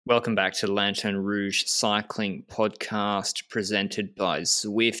Welcome back to the Lanterne Rouge Cycling Podcast presented by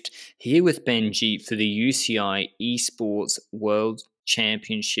Zwift. Here with Benji for the UCI Esports World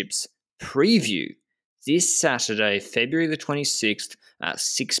Championships preview this Saturday, February the 26th at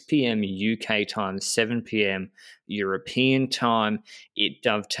 6 p.m. UK time, 7 p.m. European time. It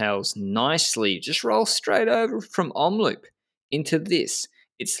dovetails nicely. Just roll straight over from Omloop into this.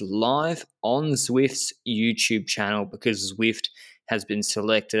 It's live on Zwift's YouTube channel because Zwift has been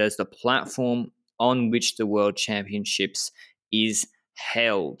selected as the platform on which the World Championships is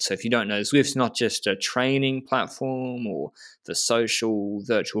held. So if you don't know, Zwift's not just a training platform or for social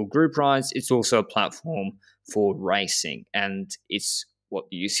virtual group rides, it's also a platform for racing, and it's what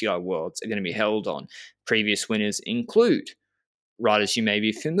the UCI Worlds are going to be held on. Previous winners include riders you may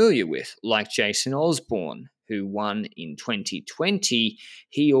be familiar with, like Jason Osborne, who won in 2020.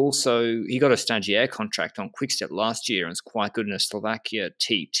 He got a stagiaire contract on Quickstep last year and is quite good in a Slovakia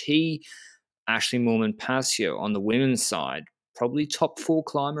TT. Ashley Moolman-Pasio on the women's side, probably top 4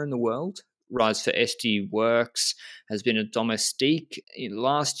 climber in the world. Rides for SD Works, has been a domestique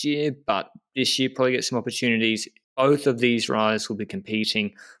last year, but this year probably get some opportunities. Both of these riders will be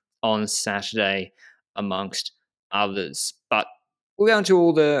competing on Saturday amongst others. But we'll go into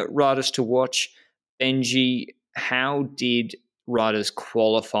all the riders to watch. Benji, how did riders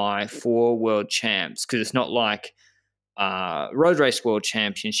qualify for World Champs? Because it's not like Road Race World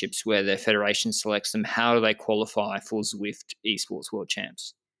Championships where their federation selects them. How do they qualify for Zwift Esports World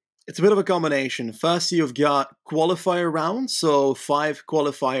Champs? It's a bit of a combination. First, you've got qualifier rounds, so 5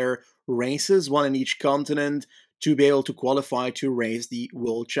 qualifier races, 1 in each continent, to be able to qualify to race the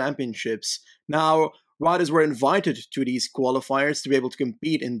World Championships. Now, riders were invited to these qualifiers to be able to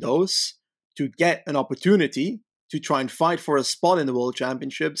compete in those, to get an opportunity to try and fight for a spot in the World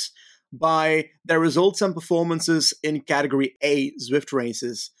Championships by their results and performances in Category A Zwift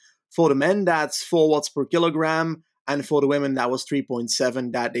races. For the men, that's 4 watts per kilogram, and for the women, that was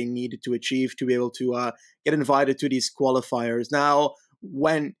 3.7 that they needed to achieve to be able to get invited to these qualifiers. Now,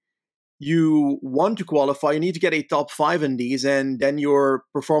 when you want to qualify, you need to get a top 5 in these, and then your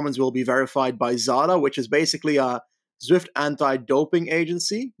performance will be verified by ZADA, which is basically a Zwift anti-doping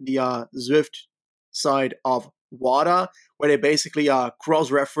agency, the Zwift side of WADA, where they basically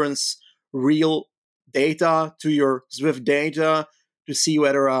cross-reference real data to your Zwift data to see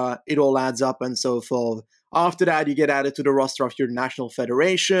whether it all adds up and so forth. After that, you get added to the roster of your national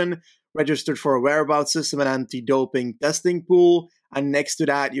federation, registered for a whereabouts system and anti-doping testing pool, and next to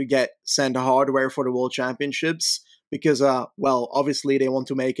that, you get sent hardware for the World Championships because, obviously they want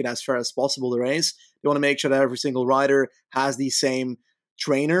to make it as fair as possible, the race. They want to make sure that every single rider has the same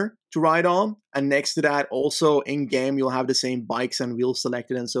trainer to ride on, and next to that, also in-game, you'll have the same bikes and wheels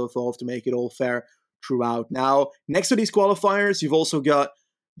selected and so forth to make it all fair throughout. Now, next to these qualifiers, you've also got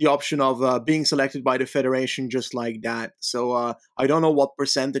the option of being selected by the federation just like that. So I don't know what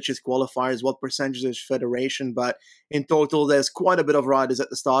percentage is qualifiers, what percentage is federation, but in total, there's quite a bit of riders at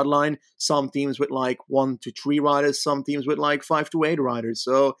the start line. Some teams with like 1 to 3 riders, some teams with like 5 to 8 riders.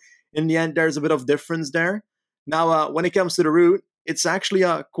 So in the end, there's a bit of difference there. Now, when it comes to the route, it's actually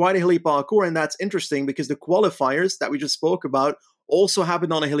quite a hilly parkour, and that's interesting because the qualifiers that we just spoke about also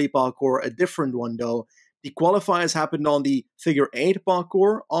happened on a hilly parkour, a different one though. The qualifiers happened on the figure 8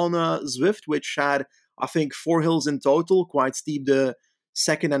 parkour on Zwift, which had, I think, 4 hills in total, quite steep the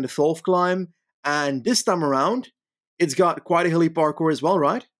second and the 4th climb. And this time around, it's got quite a hilly parkour as well,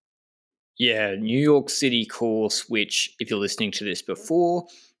 right? Yeah, New York City course, which, if you're listening to this before,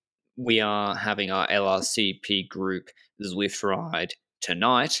 we are having our LRCP group Zwift ride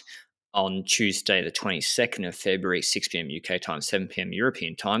tonight on Tuesday, the 22nd of February, 6 p.m. UK time, 7 p.m.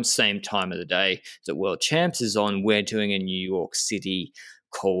 European time, same time of the day that World Champs is on. We're doing a New York City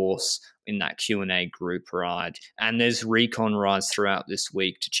course in that Q&A group ride. And there's recon rides throughout this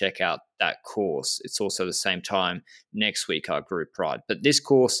week to check out that course. It's also the same time next week, our group ride. But this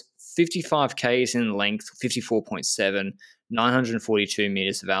course, 55 Ks in length, 54.7, 942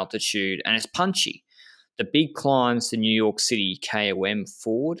 meters of altitude, and it's punchy. The big climbs, the New York City KOM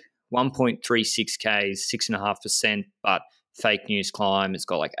Ford, 1.36 Ks, 6.5%, but fake news climb. It's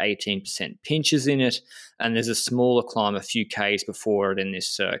got like 18% pinches in it, and there's a smaller climb a few Ks before it in this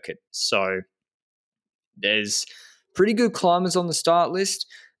circuit. So there's pretty good climbers on the start list,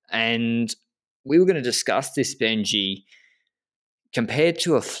 and we were going to discuss this, Benji, compared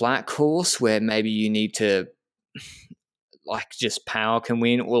to a flat course where maybe you need to like just power can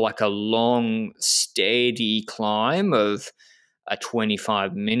win, or like a long, steady climb of a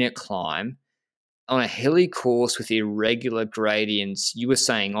 25-minute climb. On a hilly course with irregular gradients, you were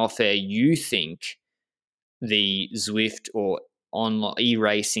saying off air you think the Zwift or on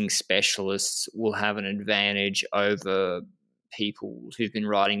e-racing specialists will have an advantage over people who've been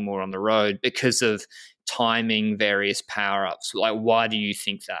riding more on the road because of timing various power-ups. Like, why do you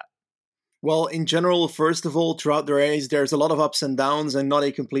think that? Well, in general, first of all, throughout the race, there's a lot of ups and downs and not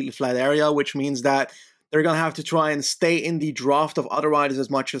a completely flat area, which means that they're going to have to try and stay in the draft of other riders as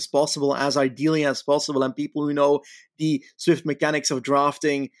much as possible, as ideally as possible. And people who know the Zwift mechanics of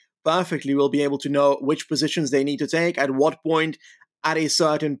drafting perfectly will be able to know which positions they need to take, at what point, at a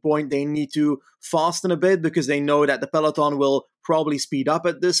certain point, they need to fasten a bit because they know that the peloton will probably speed up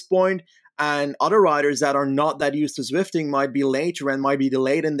at this point. And other riders that are not that used to Zwifting might be later and might be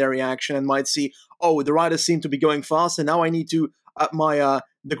delayed in their reaction and might see, oh, the riders seem to be going fast, and now I need to up my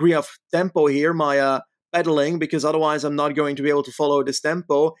degree of tempo here, my pedaling, because otherwise I'm not going to be able to follow this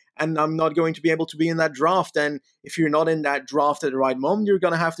tempo, and I'm not going to be able to be in that draft. And if you're not in that draft at the right moment, you're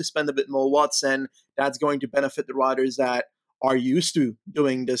going to have to spend a bit more watts, and that's going to benefit the riders that are used to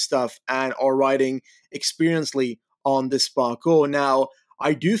doing this stuff and are riding experiencedly on this parcours. Now,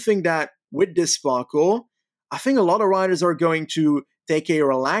 I do think that with this parcours, I think a lot of riders are going to take a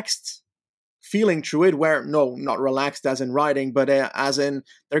relaxed feeling through it, where, no, not relaxed as in riding, but as in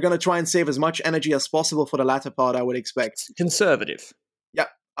they're going to try and save as much energy as possible for the latter part, I would expect. Conservative. Yeah,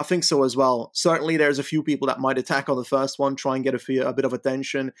 I think so as well. Certainly there's a few people that might attack on the first one, try and get a bit of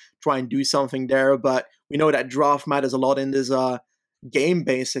attention, try and do something there, but we know that draft matters a lot in this game,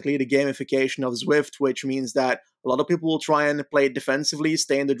 basically, the gamification of Zwift, which means that a lot of people will try and play it defensively,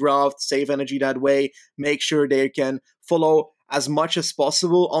 stay in the draft, save energy that way, make sure they can follow as much as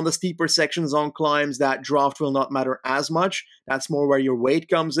possible on the steeper sections on climbs. That draft will not matter as much. That's more where your weight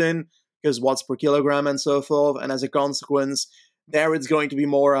comes in, because watts per kilogram and so forth. And as a consequence, there it's going to be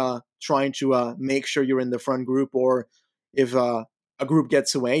more trying to make sure you're in the front group, or if a group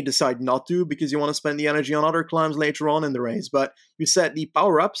gets away, decide not to because you want to spend the energy on other climbs later on in the race. But you said the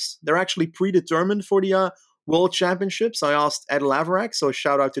power-ups, they're actually predetermined for the World Championships. I asked Ed Laverack, so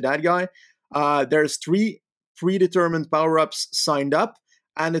shout out to that guy. There's 3 predetermined power-ups signed up,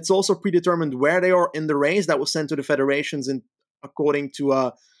 and it's also predetermined where they are in the race. That was sent to the federations according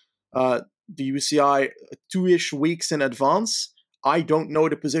to the UCI 2-ish weeks in advance. I don't know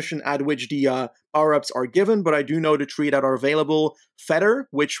the position at which the power-ups are given, but I do know the 3 that are available. Feather,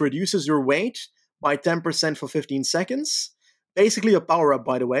 which reduces your weight by 10% for 15 seconds. Basically a power-up,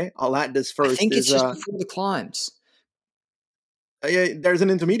 by the way. I'll add this first. I think it's just before the climbs. There's an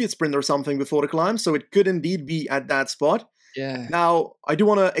intermediate sprint or something before the climb, so it could indeed be at that spot. Yeah. Now, I do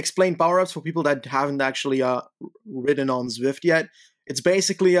want to explain power-ups for people that haven't actually ridden on Zwift yet. It's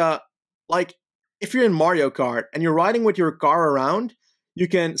basically like if you're in Mario Kart and you're riding with your car around, you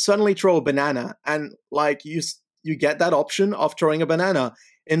can suddenly throw a banana, and like you get that option of throwing a banana.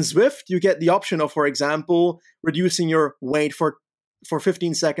 In Zwift, you get the option of, for example, reducing your weight for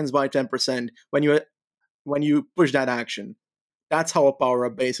 15 seconds by 10% when you push that action. That's how a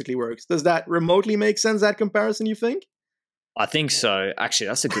power-up basically works. Does that remotely make sense, that comparison, you think? I think so. Actually,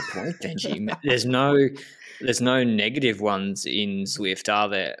 that's a good point, Benji. There's no negative ones in Zwift, are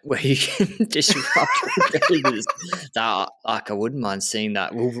there? Where you can disrupt competitors. Like, I wouldn't mind seeing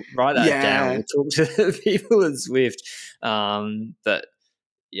that. We'll write that down. We'll talk to the people at Zwift. But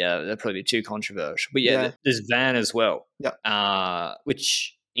yeah, that'd probably be too controversial. But yeah, there's Van as well. Yeah.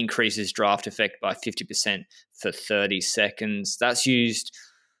 Which increases draft effect by 50% for 30 seconds. That's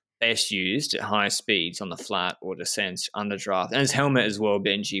best used at high speeds on the flat or descents under draft. And there's helmet as well,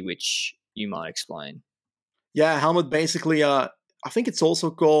 Benji, which you might explain. Yeah, helmet basically, I think it's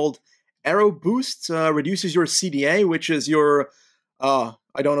also called Aero Boost, reduces your CDA, which is your, I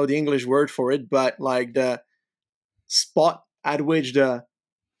don't know the English word for it, but like the spot at which the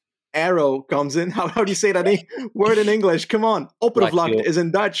arrow comes in. How do you say that word in English? Come on. Oppervlakte is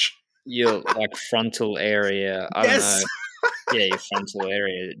in Dutch. Your like frontal area. I don't know. Yeah, your frontal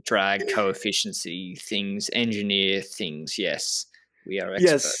area, drag, coefficiency things, engineer things. Yes, we are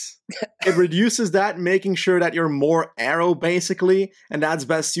experts. Yes, it reduces that, making sure that you're more aero, basically, and that's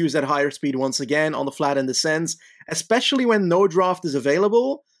best used at higher speed once again on the flat and descents, especially when no draft is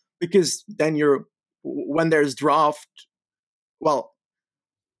available, because then when there's draft, well,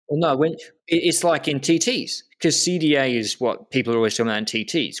 no, when it's like in TTs, because CDA is what people are always talking about in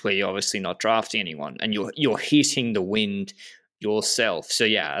TTs, where you're obviously not drafting anyone and you're hitting the wind yourself. So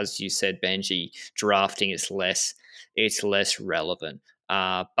yeah, as you said, Benji, drafting is less relevant.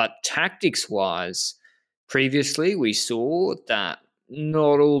 But tactics wise, previously we saw that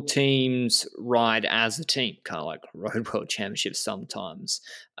not all teams ride as a team, kind of like Road World Championships sometimes.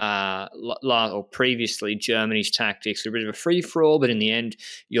 Or previously, Germany's tactics were a bit of a free-for-all, but in the end,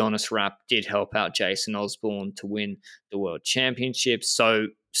 Jonas Rapp did help out Jason Osborne to win the World Championship. So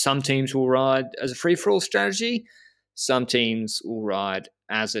some teams will ride as a free-for-all strategy. Some teams will ride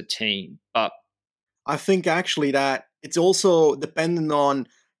as a team. But I think actually that it's also dependent on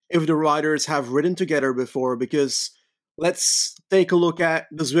if the riders have ridden together before, because let's take a look at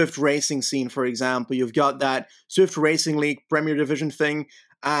the Zwift racing scene, for example. You've got that Zwift Racing League Premier Division thing,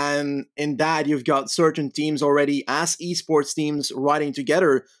 and in that you've got certain teams already as esports teams riding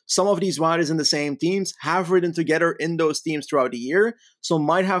together. Some of these riders in the same teams have ridden together in those teams throughout the year, so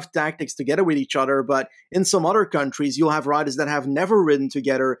might have tactics together with each other, but in some other countries you'll have riders that have never ridden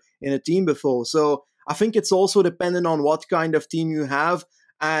together in a team before. So I think it's also dependent on what kind of team you have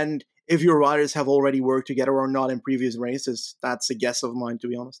and if your riders have already worked together or not in previous races. That's a guess of mine, to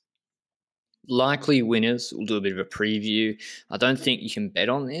be honest. Likely winners, we'll do a bit of a preview. I don't think you can bet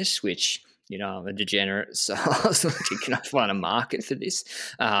on this, which, I'm a degenerate, so I was looking, can I find a market for this?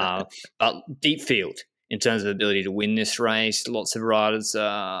 But deep field in terms of ability to win this race. Lots of riders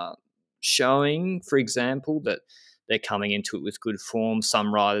are showing, for example, that they're coming into it with good form.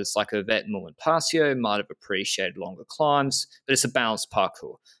 Some riders like Yvette Moulin-Pasio might have appreciated longer climbs, but it's a balanced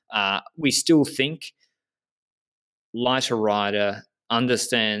parcours. We still think lighter rider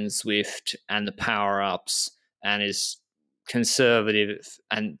understands Zwift and the power-ups and is conservative,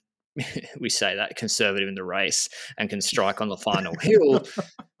 and we say that, conservative in the race, and can strike on the final hill.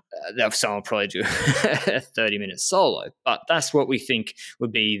 Someone will probably do a 30-minute solo, but that's what we think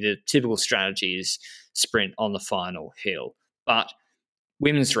would be the typical strategy, is sprint on the final hill. But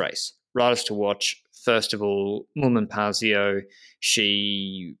women's race, riders to watch. First of all, Moulin-Pasio,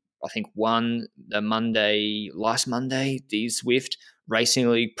 she, I think, won last Monday, the Zwift Racing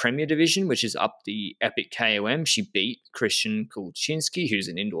League Premier Division, which is up the Epic KOM. She beat Christian Kulczynski, who's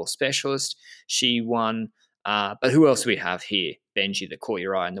an indoor specialist. She won. But who else do we have here, Benji, that caught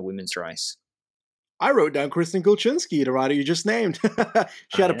your eye in the women's race? I wrote down Kristen Kulczynski, the rider you just named.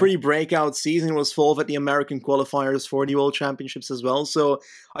 She had a pretty breakout season, was fourth at the American qualifiers for the World Championships as well. So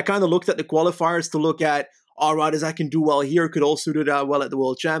I kind of looked at the qualifiers to look at, all riders that can do well here could also do that well at the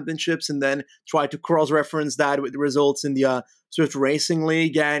World Championships, and then try to cross-reference that with the results in the Zwift Racing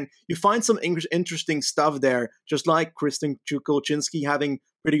League. And you find some interesting stuff there, just like Kristen Kulczynski having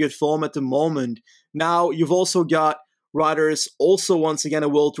pretty good form at the moment. Now, you've also got riders, also once again a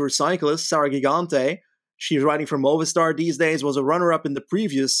World Tour cyclist, Sara Gigante. She's riding for Movistar these days, was a runner-up in the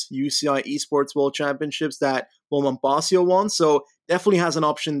previous UCI Esports World Championships that Moulin-Pasio won, so definitely has an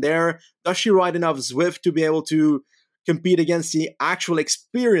option there. Does she ride enough Zwift to be able to compete against the actual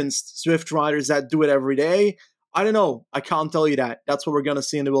experienced Zwift riders that do it every day? I don't know. I can't tell you that. That's what we're going to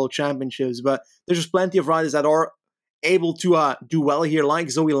see in the World Championships, but there's just plenty of riders that are able to do well here, like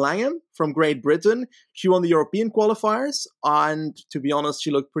Zoe Langham from Great Britain. She won the European qualifiers, and to be honest,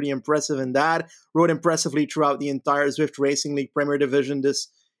 she looked pretty impressive in that. Rode impressively throughout the entire Zwift Racing League Premier Division this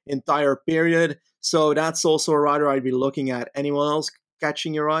entire period. So that's also a rider I'd be looking at. Anyone else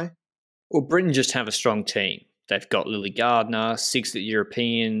catching your eye? Well, Britain just have a strong team. They've got Lily Gardner, sixth at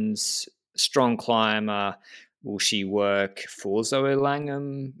Europeans, strong climber. Will she work for Zoe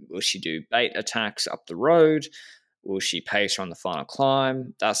Langham? Will she do bait attacks up the road? Will she pace her on the final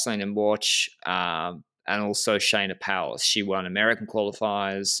climb? That's something to watch. And also Shayna Powers. She won American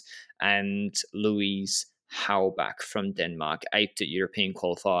qualifiers. And Louise Halbach from Denmark, eighth at European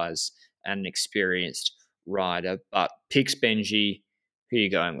qualifiers, and an experienced rider. But picks, Benji, who are you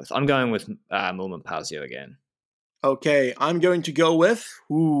going with? I'm going with Moulin-Pasio again. Okay, I'm going to go with,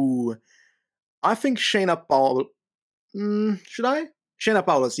 I think Shayna Powell. Should I? Shayna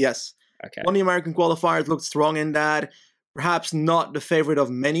Powell, yes. Okay. Won the American qualifiers, looked strong in that. Perhaps not the favorite of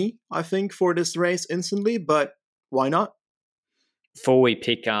many, I think, for this race instantly, but why not? Before we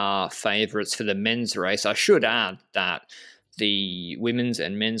pick our favourites for the men's race, I should add that the women's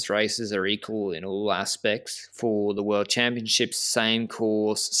and men's races are equal in all aspects. For the World Championships, same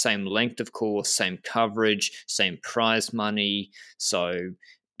course, same length of course, same coverage, same prize money. So,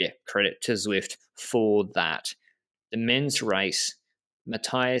 yeah, credit to Zwift for that. The men's race,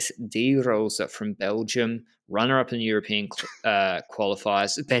 Matthias De Rosa from Belgium, runner-up in the European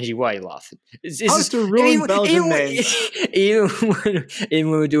qualifiers. Benji, why are you laughing? How to ruin Belgian names? Even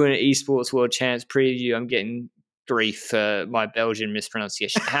when we're doing an esports world champs preview, I'm getting grief for my Belgian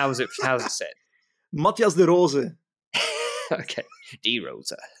mispronunciation. How's it said? Matthias De Rose. Okay, De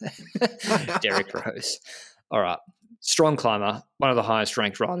Rosa. Derek Rose. All right. Strong climber, one of the highest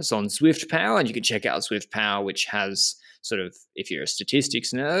ranked riders on Zwift Power, and you can check out Zwift Power, which has sort of, if you're a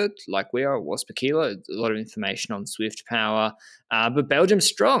statistics nerd like we are at Wasp Aquila, a lot of information on Swift power. But Belgium's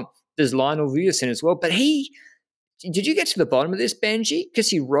strong. There's Lionel Vujasin as well. But did you get to the bottom of this, Benji? Because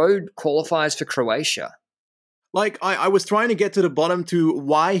he rode qualifiers for Croatia. Like, I was trying to get to the bottom to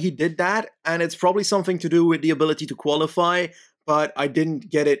why he did that, and it's probably something to do with the ability to qualify, but I didn't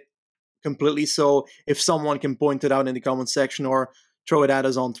get it completely. So if someone can point it out in the comment section or throw it at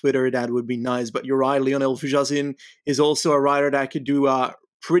us on Twitter, that would be nice. But you're right, Lionel Vujasin is also a rider that could do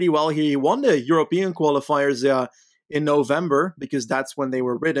pretty well here. He won the European qualifiers in November because that's when they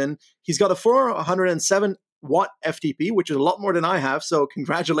were ridden. He's got a 407 watt FTP, which is a lot more than I have. So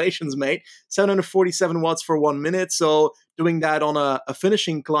congratulations, mate. 747 watts for 1 minute. So doing that on a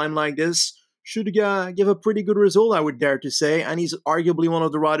finishing climb like this should give a pretty good result, I would dare to say. And he's arguably one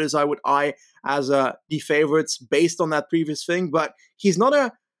of the riders I would eye as the favorites based on that previous thing. But he's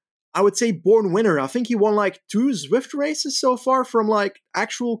not I would say, born winner. I think he won like 2 Zwift races so far from like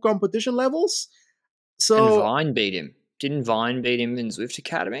actual competition levels. So, and Vine beat him. Didn't Vine beat him in Zwift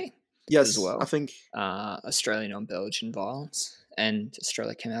Academy? Yes, as well. I think Australian on Belgian violence, and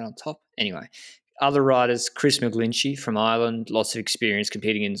Australia came out on top. Anyway, other riders: Chris McGlinchey from Ireland, lots of experience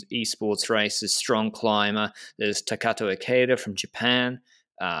competing in esports races, strong climber. There's Takato Ikeda from Japan,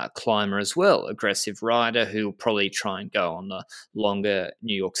 climber as well, aggressive rider who will probably try and go on the longer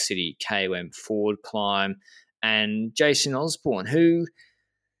New York City KOM forward climb, and Jason Osborne, who,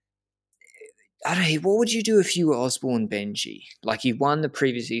 I don't know, what would you do if you were Osborne, Benji? Like, he won the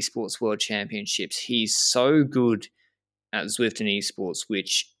previous Esports World Championships. He's so good at Zwift and Esports,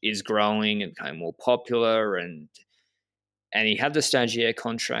 which is growing and becoming more popular, and he had the stagiaire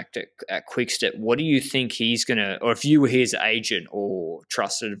contract at Quickstep. What do you think he's going to, or if you were his agent or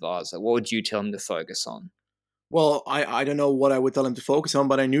trusted advisor, what would you tell him to focus on? Well, I don't know what I would tell him to focus on,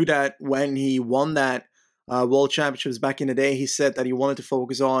 but I knew that when he won that World Championships back in the day, he said that he wanted to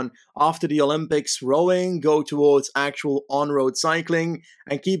focus on, after the Olympics, rowing, go towards actual on-road cycling,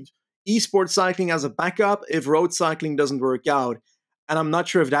 and keep esports cycling as a backup if road cycling doesn't work out. And I'm not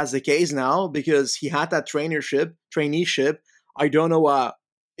sure if that's the case now, because he had that traineeship. I don't know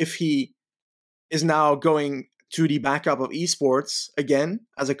if he is now going to the backup of esports again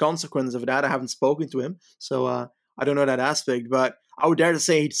as a consequence of that. I haven't spoken to him, so I don't know that aspect. But I would dare to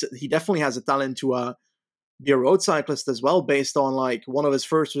say he definitely has a talent to be a road cyclist as well, based on like one of his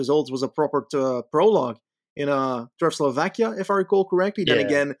first results was a proper prologue in Turf Slovakia, if I recall correctly. Yeah. Then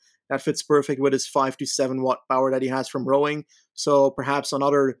again, that fits perfect with his 5 to 7 watt power that he has from rowing. So perhaps on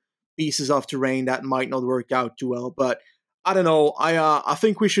other pieces of terrain that might not work out too well. But I don't know. I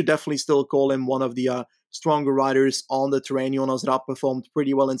think we should definitely still call him one of the stronger riders on the terrain. Jonas Rapp performed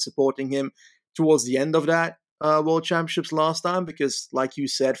pretty well in supporting him towards the end of that World Championships last time, because like you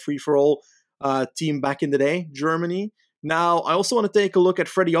said, free for all team back in the day, Germany. Now, I also want to take a look at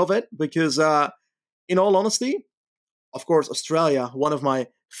Freddie Ovett, because in all honesty, of course, Australia, one of my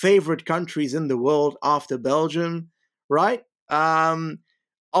favorite countries in the world after Belgium, right?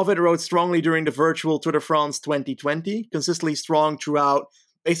 Ovett rode strongly during the virtual Tour de France 2020, consistently strong throughout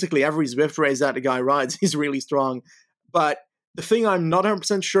basically every Zwift race that the guy rides. He's really strong. But the thing I'm not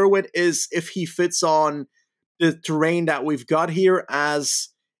 100% sure with is if he fits on the terrain that we've got here, as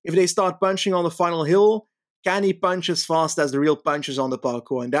if they start punching on the final hill, can he punch as fast as the real punches on the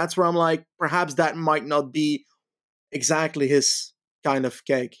parkour? And that's where I'm like, perhaps that might not be exactly his kind of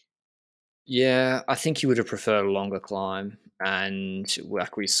cake. Yeah, I think he would have preferred a longer climb. And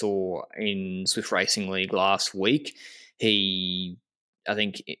like we saw in Zwift Racing League last week, he, I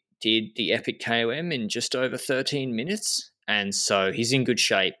think, did the Epic KOM in just over 13 minutes. And so he's in good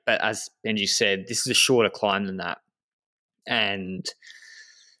shape. But as Benji said, this is a shorter climb than that. And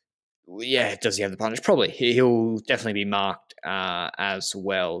yeah, does he have the punch? Probably. He'll definitely be marked as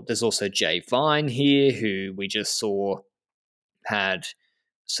well. There's also Jay Vine here, who we just saw had,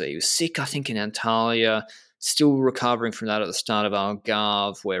 so he was sick, I think, in Antalya, still recovering from that at the start of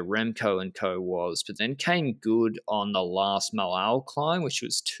Algarve, where Remco and co was, but then came good on the last Malal climb, which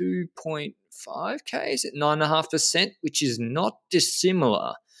was 2.5 Ks at 9.5%, which is not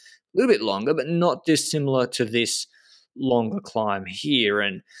dissimilar. A little bit longer, but not dissimilar to this longer climb here.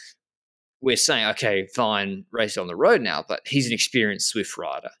 And we're saying, okay, Vine raced on the road now, but he's an experienced Zwift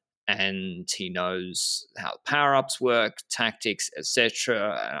rider and he knows how power-ups work, tactics,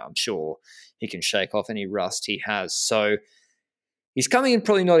 etc. And I'm sure he can shake off any rust he has. So he's coming in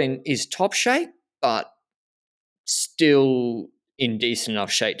probably not in his top shape, but still in decent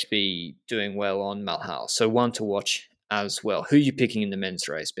enough shape to be doing well on Malhal. So one to watch as well. Who are you picking in the men's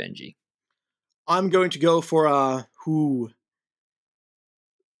race, Benji? I'm going to go for who?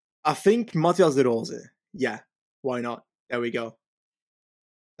 I think Matthias de Rose. Yeah, why not? There we go.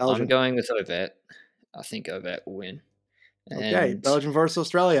 I'm Belgium. going with Ovette. I think Ovette will win. Okay, And Belgium versus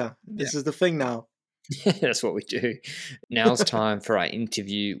Australia. yeah, This is the thing now. that's what we do. Now it's time for our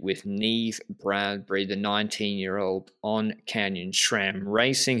interview with Neve Bradbury, the 19-year-old on Canyon SRAM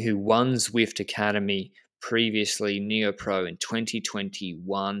Racing, who won Zwift Academy previously, Neopro in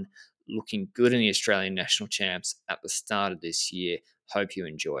 2021. Looking good in the Australian National Champs at the start of this year. Hope you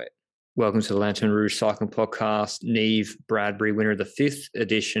enjoy it. Welcome to the Lanterne Rouge Cycling Podcast. Neve Bradbury, winner of the 5th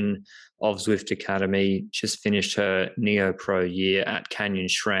edition of Zwift Academy, just finished her Neo Pro year at Canyon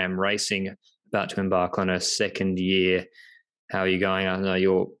SRAM Racing, about to embark on her second year. How are you going? I know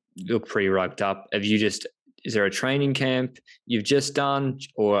you look pretty roped up. Is there a training camp you've just done,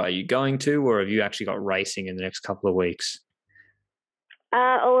 or are you going to, or have you actually got racing in the next couple of weeks?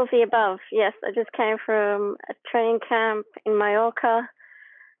 All of the above, yes. I just came from a training camp in Mallorca.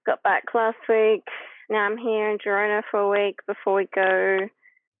 Got back last week. Now I'm here in Girona for a week before we go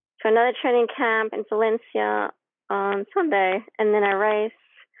to another training camp in Valencia on Sunday, and then I race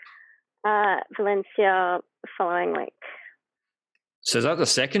Valencia the following week. So is that the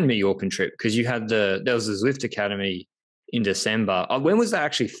second Mallorcan trip? Because you had there was the Zwift Academy in December. When was that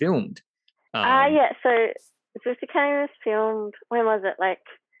actually filmed? Yeah, so Zwift Academy was filmed, when was it? Like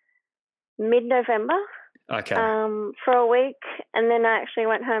mid-November. Okay. For a week, and then I actually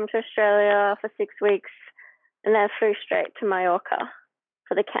went home to Australia for 6 weeks, and then flew straight to Mallorca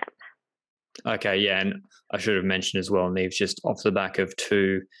for the camp. Okay, yeah, and I should have mentioned as well, Neve's just off the back of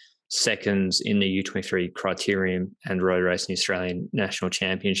 2 seconds in the U23 Criterium and Road Racing Australian National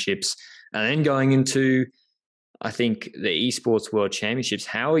Championships, and then going into, I think, the Esports World Championships.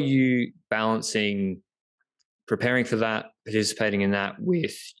 How are you balancing preparing for that, participating in that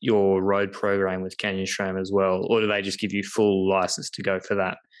with your road program with Canyon SRAM as well? Or do they just give you full license to go for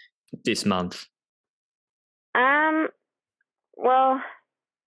that this month? Well,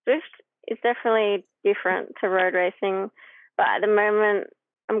 Zwift is definitely different to road racing, but at the moment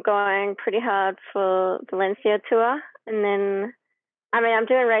I'm going pretty hard for Valencia tour, and then I'm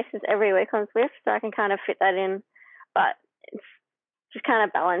doing races every week on Zwift, so I can kind of fit that in, but it's just kind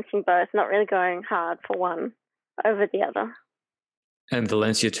of balancing both, not really going hard for one over the other. And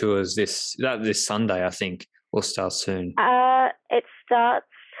Valencia tour is this Sunday, I think, or starts soon. It starts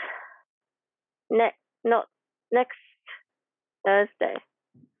not next Thursday.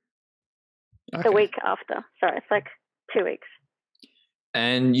 Okay. The week after. Sorry, it's like 2 weeks.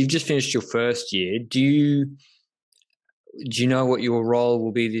 And you've just finished your first year. Do you know what your role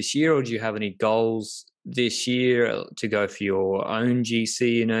will be this year, or do you have any goals this year to go for your own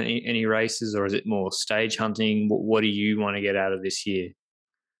GC in any races, or is it more stage hunting? What do you want to get out of this year?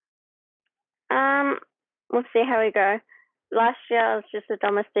 We'll see how we go. Last year I was just a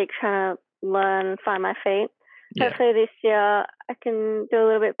domestic trying to learn, find my feet. Yeah. Hopefully this year I can do a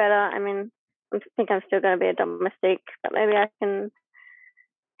little bit better. I think I'm still going to be a domestic, but maybe I can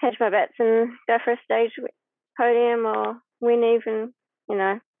hedge my bets and go for a stage podium or win even.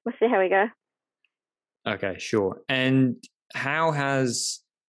 We'll see how we go. Okay, sure. And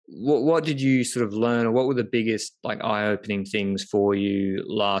what did you sort of learn, or what were the biggest eye-opening things for you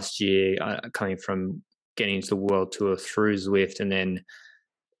last year, coming from getting into the World Tour through Zwift and then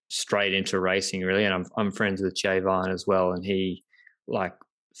straight into racing, really? And I'm friends with Jay Vine as well, and he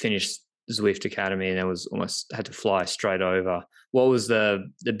finished Zwift Academy and then was almost had to fly straight over. What was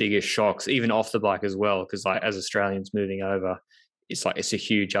the biggest shocks, even off the bike as well? Because as Australians moving over, it's a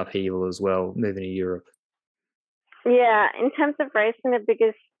huge upheaval as well, moving to Europe. Yeah, in terms of racing, the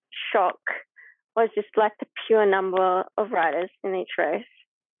biggest shock was just the pure number of riders in each race.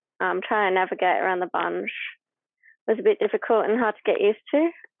 Trying to navigate around the bunch was a bit difficult and hard to get used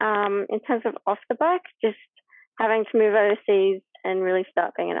to. In terms of off the bike, just having to move overseas and really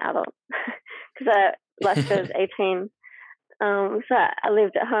start being an adult, because I left when I was 18. So I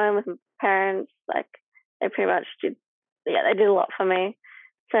lived at home with my parents. They pretty much did a lot for me.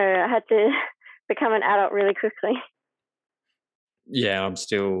 So I had to become an adult really quickly. Yeah, I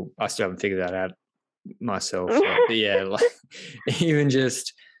still haven't figured that out myself. But yeah, even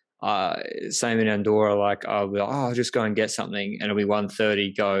just same in Andorra, I'll be I'll just go and get something, and it'll be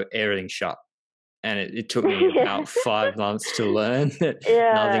 1:30, go, everything's shut. And it took me about 5 months to learn that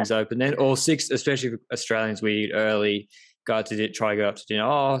nothing's open then. Or 6, especially for Australians, we eat early, try to go up to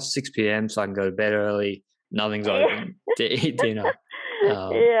dinner, 6 p.m. so I can go to bed early. Nothing's open to eat dinner.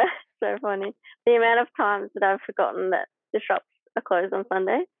 Yeah, so funny. The amount of times that I've forgotten that the shops are closed on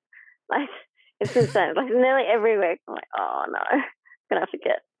Sunday, it's insane. Nearly every week, I'm oh no, I'm going to have to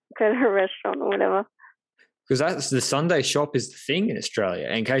go to a restaurant or whatever. because that's the Sunday shop is the thing in Australia.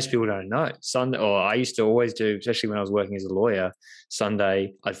 In case people don't know, Sunday, or I used to always do, especially when I was working as a lawyer,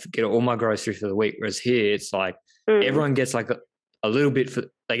 Sunday, I'd get all my groceries for the week. Whereas here, it's like everyone gets like a little bit for,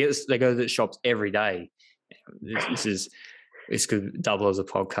 they go to the shops every day. This could double as a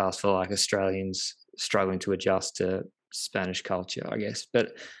podcast for like Australians struggling to adjust to Spanish culture, I guess.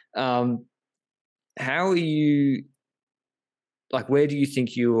 But how are you, like, where do you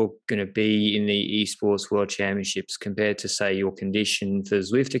think you're going to be in the Esports World Championships compared to, say, your condition for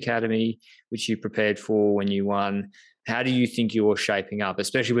Zwift Academy, which you prepared for when you won? How do you think you're shaping up,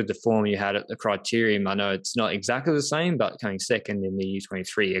 especially with the form you had at the Criterium? I know it's not exactly the same, but coming second in the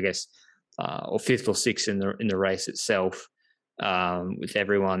U23, I guess, or fifth or sixth in the race itself, with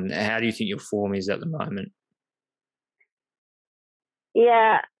everyone. How do you think your form is at the moment?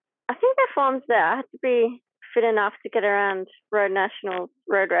 Yeah, I think the form's there. I had to be fit enough to get around Road Nationals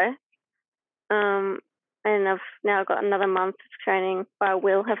road race. And I've now got another month of training. I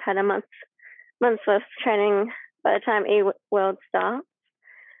will have had a month's worth of training by the time E-World starts.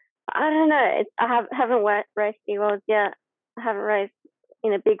 I don't know. I haven't raced E-Worlds yet. I haven't raced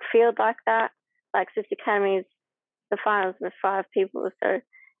in a big field like that. Like Zwift Academy's, the finals with 5 people, so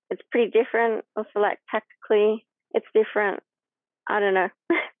it's pretty different. Also, like tactically, it's different. I don't know,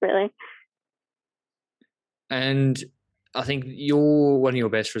 really. And I think one of your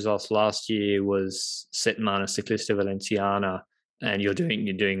best results last year was Setmana Ciclista Valenciana, and you're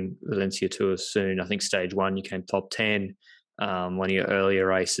doing Valencia Tours soon. I think stage 1 you came top 10, one of your earlier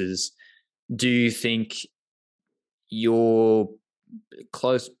races. Do you think your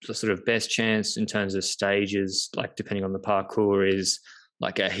close sort of best chance in terms of stages, like depending on the parcours, is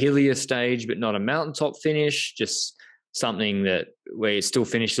like a hillier stage but not a mountaintop finish, just something that where it still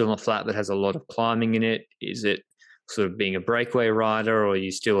finishes on the flat but has a lot of climbing in it? Is it sort of being a breakaway rider, or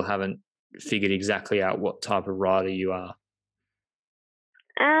you still haven't figured exactly out what type of rider you are?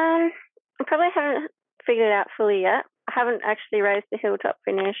 I probably haven't figured it out fully yet. I haven't actually raced the hilltop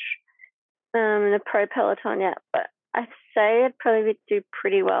finish in the pro peloton yet, but I'd say I'd probably do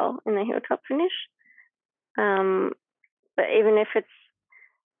pretty well in the hilltop finish. But even if it's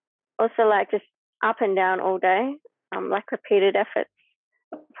also like just up and down all day, like repeated efforts,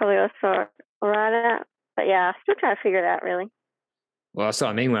 probably also all right at. But yeah, still trying to figure it out, really. Well, that's what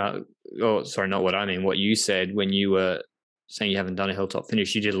I mean. Not what I mean. What you said when you were saying you haven't done a hilltop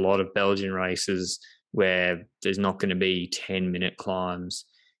finish, you did a lot of Belgian races where there's not going to be 10-minute climbs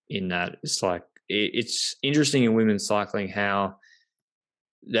in that. It's like, it's interesting in women's cycling how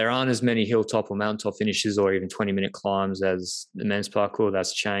there aren't as many hilltop or mountaintop finishes or even 20-minute climbs as the men's parkour.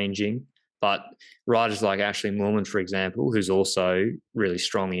 That's changing. But riders like Ashley Moorman, for example, who's also really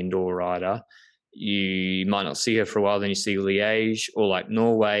strong indoor rider, you might not see her for a while, then you see Liège or like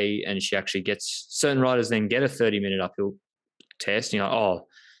Norway, and she actually gets, certain riders then get a 30-minute uphill test. You're like, oh,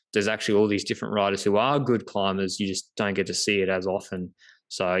 there's actually all these different riders who are good climbers. You just don't get to see it as often.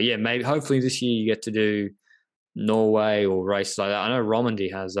 So yeah, maybe hopefully this year you get to do Norway or races like that. I know Romandy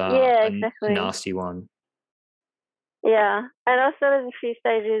has exactly. a nasty one. Yeah, and also there's a few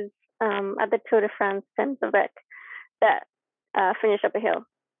stages at the Tour de France Saint-Tropez that finish up a hill.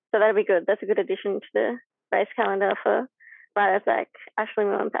 So that'll be good. That's a good addition to the race calendar for riders like Ashley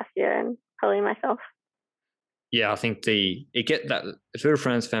Moorman-Pasio and probably myself. Yeah, I think the Tour de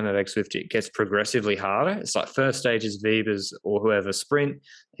France Femmes avec Zwift, it gets progressively harder. It's like first stage is Vibers or whoever sprint,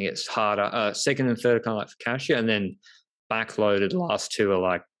 it gets harder. Second and third are kind of like for Kasia, and then backloaded last 2 are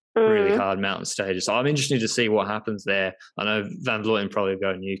like really hard mountain stages. So I'm interested to see what happens there. I know Van Vleuten probably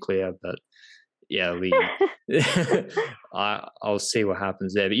go nuclear, but yeah, I'll see what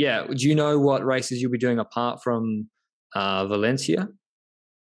happens there. But yeah, do you know what races you'll be doing apart from Valencia?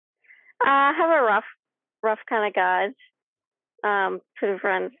 I have a rough kind of guide. Tour de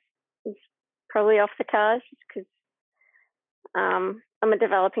France is probably off the cards just because I'm a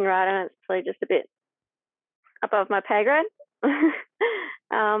developing rider and it's probably just a bit above my pay grade.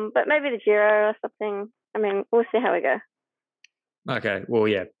 But maybe the Giro or something. I mean, we'll see how we go. Okay. Well,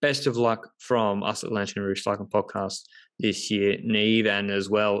 yeah, best of luck from us at Lanterne Rouge Cycling Podcast this year, Niamh, and as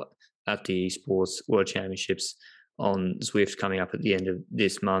well at the Esports World Championships on Zwift coming up at the end of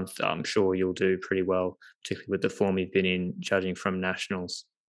this month. I'm sure you'll do pretty well, particularly with the form you've been in judging from nationals.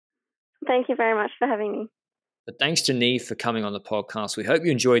 Thank you very much for having me. But thanks to Niamh for coming on the podcast. We hope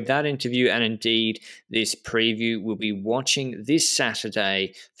you enjoyed that interview and indeed this preview. We'll be watching this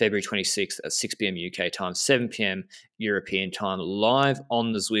Saturday, February 26th at 6 p.m. UK time, 7 p.m. European time, live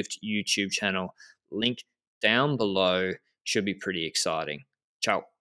on the Zwift YouTube channel. Link down below. Should be pretty exciting. Ciao.